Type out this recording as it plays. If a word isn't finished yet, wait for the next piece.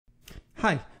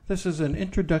Hi, this is an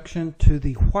introduction to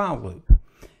the while loop.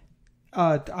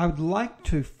 I would like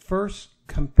to first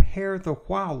compare the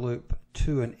while loop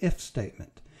to an if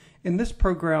statement. In this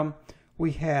program,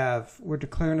 we're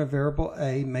declaring a variable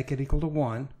a, make it equal to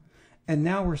 1, and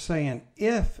now we're saying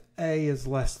if a is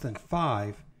less than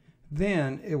 5,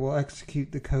 then it will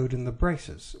execute the code in the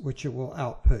braces, which it will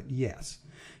output yes.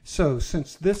 So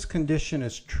since this condition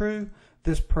is true,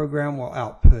 this program will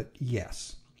output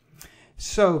yes.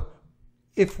 So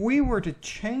if we were to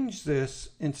change this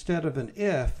instead of an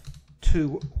if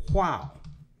to while,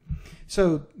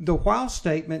 so the while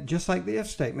statement, just like the if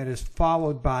statement, is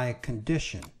followed by a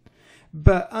condition.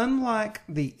 But unlike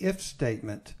the if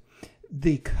statement,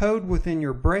 the code within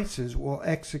your braces will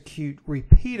execute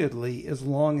repeatedly as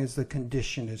long as the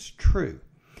condition is true.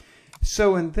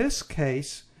 So in this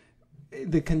case,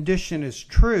 the condition is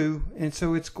true, and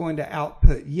so it's going to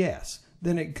output yes.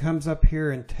 Then it comes up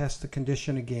here and tests the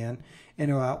condition again,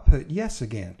 and it will output yes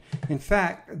again. In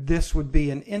fact, this would be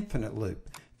an infinite loop.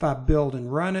 If I build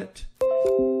and run it,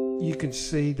 you can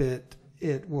see that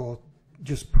it will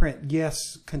just print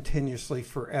yes continuously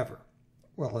forever.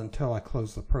 Well, until I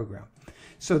close the program.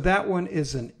 So that one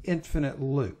is an infinite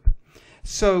loop.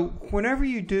 So whenever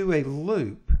you do a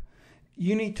loop,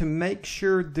 you need to make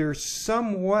sure there's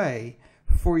some way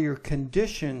for your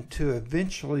condition to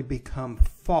eventually become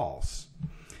false.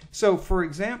 So for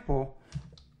example,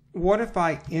 what if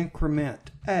I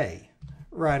increment a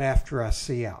right after I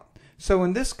see out? So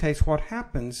in this case, what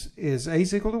happens is a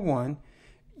is equal to 1.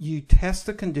 You test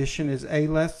the condition is a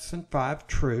less than 5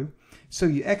 true. So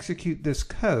you execute this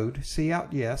code, see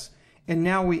out yes, and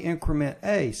now we increment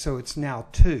a, so it's now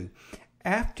 2.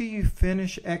 After you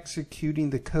finish executing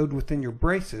the code within your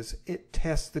braces, it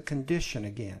tests the condition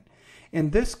again. In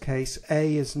this case,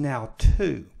 a is now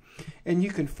 2. And you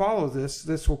can follow this.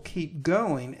 This will keep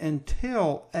going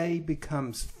until a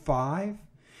becomes 5.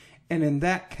 And in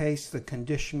that case, the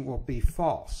condition will be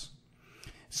false.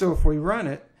 So if we run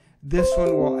it, this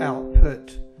one will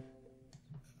output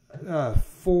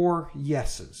 4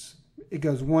 yeses. It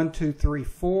goes 1, 2, 3,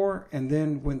 4. And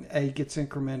then when a gets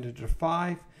incremented to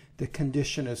 5, the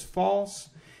condition is false.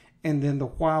 And then the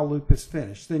while loop is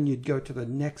finished. Then you'd go to the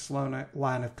next line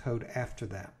of code after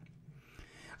that.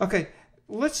 Okay,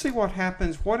 let's see what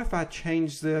happens. What if I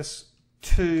change this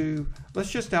to,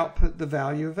 let's just output the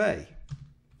value of a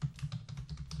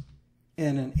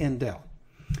in an indel.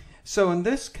 So in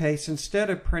this case,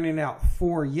 instead of printing out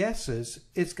 4 yeses,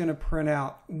 it's going to print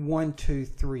out 1, 2,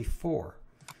 3, 4.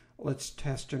 Let's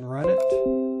test and run it.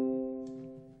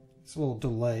 It's a little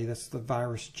delay. That's the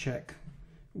virus check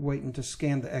waiting to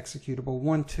scan the executable.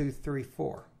 1, 2, 3,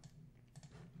 4.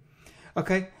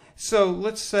 Okay, so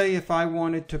let's say if I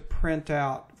wanted to print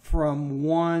out from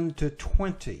 1 to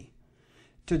 20.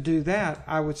 To do that,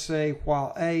 I would say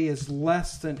while a is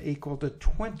less than equal to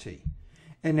 20.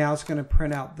 And now it's going to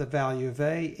print out the value of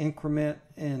a, increment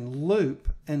and loop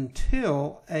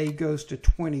until a goes to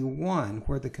 21,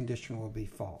 where the condition will be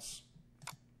false.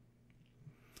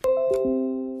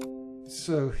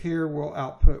 So here we'll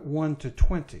output 1 to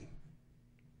 20.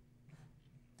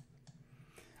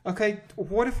 Okay,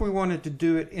 what if we wanted to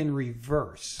do it in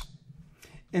reverse?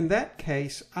 In that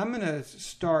case, I'm going to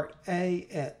start a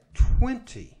at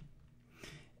 20,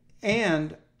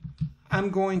 and I'm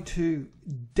going to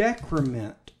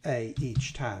decrement a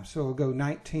each time. So it'll go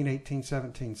 19, 18,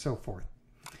 17, so forth.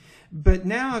 But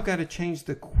now I've got to change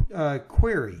the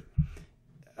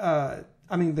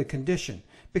the condition,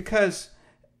 because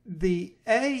the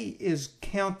a is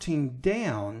counting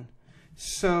down.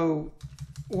 So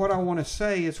what I want to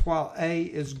say is while a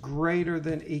is greater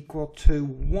than equal to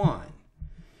 1.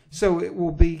 So it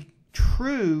will be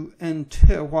true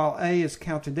until, while a is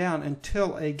counting down,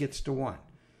 until a gets to 1.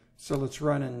 So let's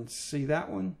run and see that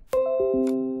one.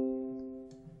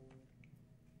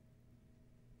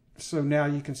 So now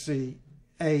you can see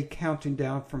a counting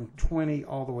down from 20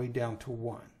 all the way down to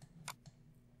 1.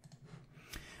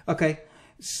 Okay,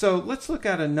 so let's look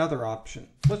at another option.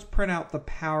 Let's print out the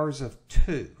powers of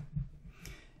 2.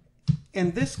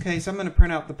 In this case, I'm going to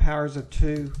print out the powers of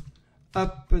 2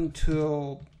 up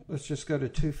until, let's just go to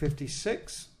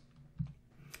 256.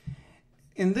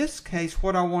 In this case,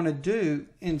 what I want to do,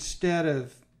 instead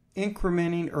of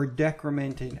incrementing or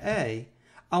decrementing a,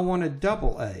 I want to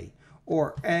double a,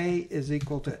 or a is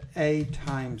equal to a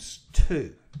times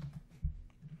 2.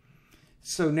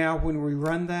 So now when we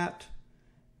run that,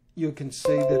 you can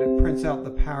see that it prints out the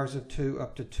powers of 2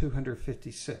 up to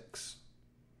 256.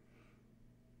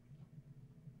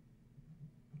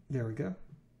 There we go.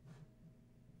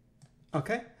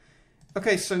 Okay.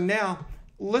 Okay, so now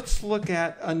let's look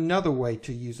at another way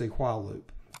to use a while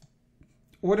loop.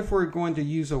 what if we're going to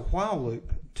use a while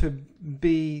loop to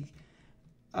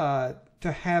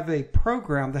have a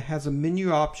program that has a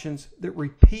menu options that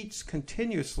repeats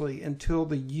continuously until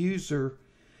the user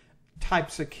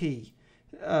types a key,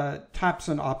 types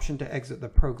an option to exit the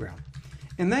program?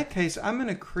 In that case, I'm going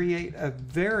to create a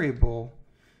variable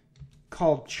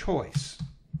called choice,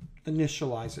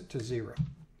 initialize it to 0.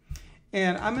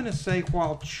 And I'm going to say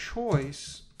while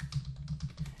choice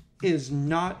is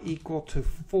not equal to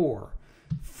 4.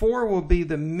 4 will be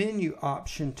the menu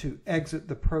option to exit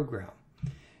the program.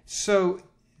 So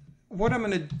what I'm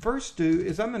going to first do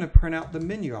is I'm going to print out the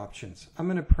menu options. I'm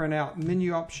going to print out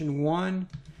menu option 1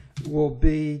 will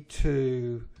be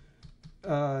to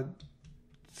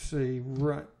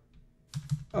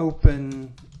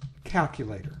open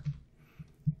calculator.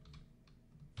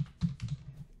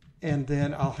 And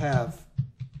then I'll have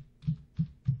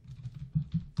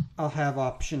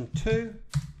option 2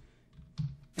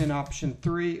 and option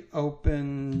 3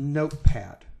 open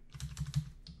notepad.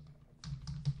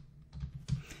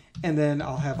 And then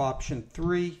I'll have option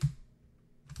 3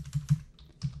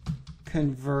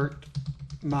 convert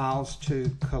miles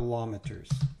to kilometers.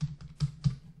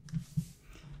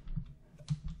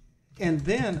 And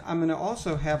then I'm going to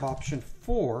also have option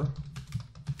 4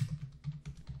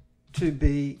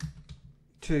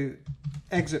 to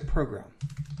exit program.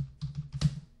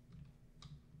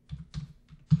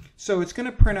 So it's going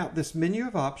to print out this menu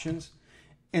of options,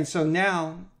 and so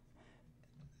now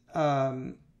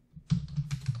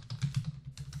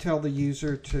tell the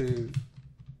user to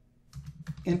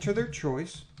enter their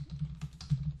choice,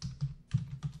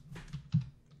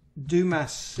 do my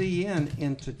CN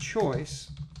into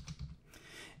choice,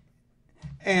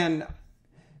 and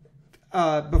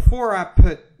before I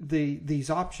put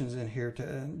these options in here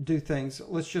to do things,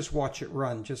 let's just watch it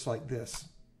run just like this.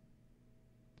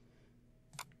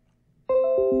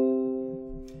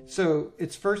 So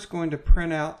it's first going to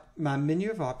print out my menu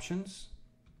of options.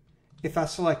 If I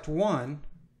select 1,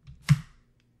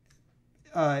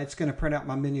 it's going to print out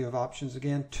my menu of options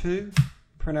again. 2,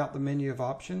 print out the menu of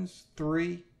options.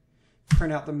 3,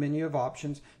 print out the menu of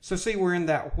options. So see, we're in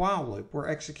that while loop. We're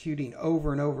executing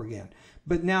over and over again.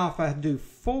 But now if I do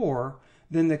 4,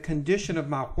 then the condition of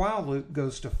my while loop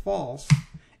goes to false,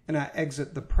 and I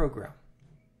exit the program.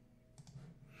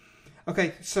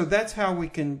 Okay, so that's how we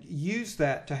can use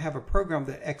that to have a program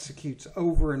that executes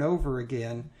over and over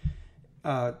again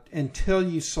until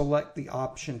you select the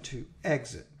option to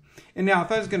exit. And now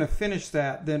if I was going to finish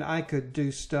that, then I could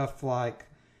do stuff like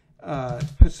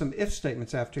put some if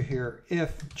statements after here.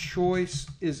 If choice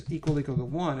is equal to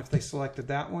 1, if they selected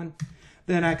that one,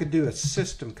 then I could do a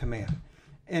system command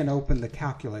and open the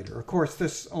calculator. Of course,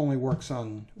 this only works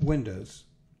on Windows.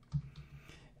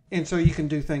 And so you can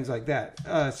do things like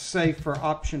that. Say for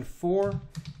option 4,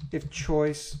 if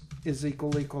choice is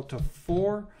equal to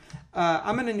 4,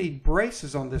 I'm going to need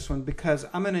braces on this one because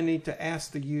I'm going to need to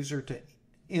ask the user to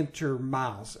enter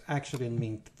miles. Actually, I didn't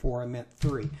mean 4, I meant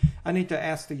 3. I need to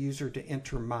ask the user to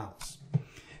enter miles.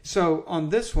 So on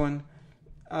this one,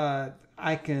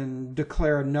 I can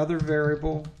declare another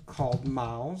variable called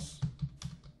miles,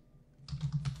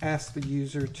 ask the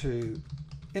user to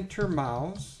enter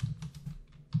miles,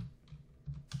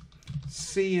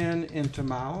 CN into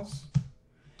miles,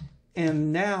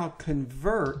 and now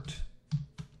convert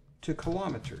to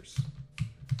kilometers.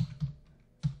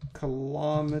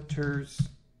 Kilometers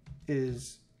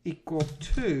is equal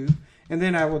to, and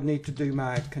then I will need to do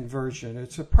my conversion.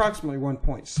 It's approximately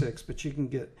 1.6, but you can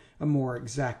get a more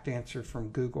exact answer from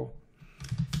Google,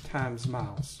 times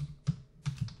miles.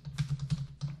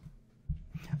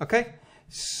 Okay,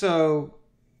 so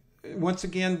once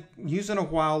again, using a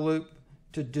while loop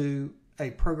to do a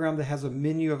program that has a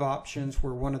menu of options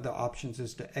where one of the options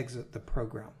is to exit the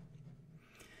program.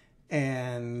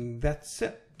 And that's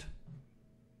it.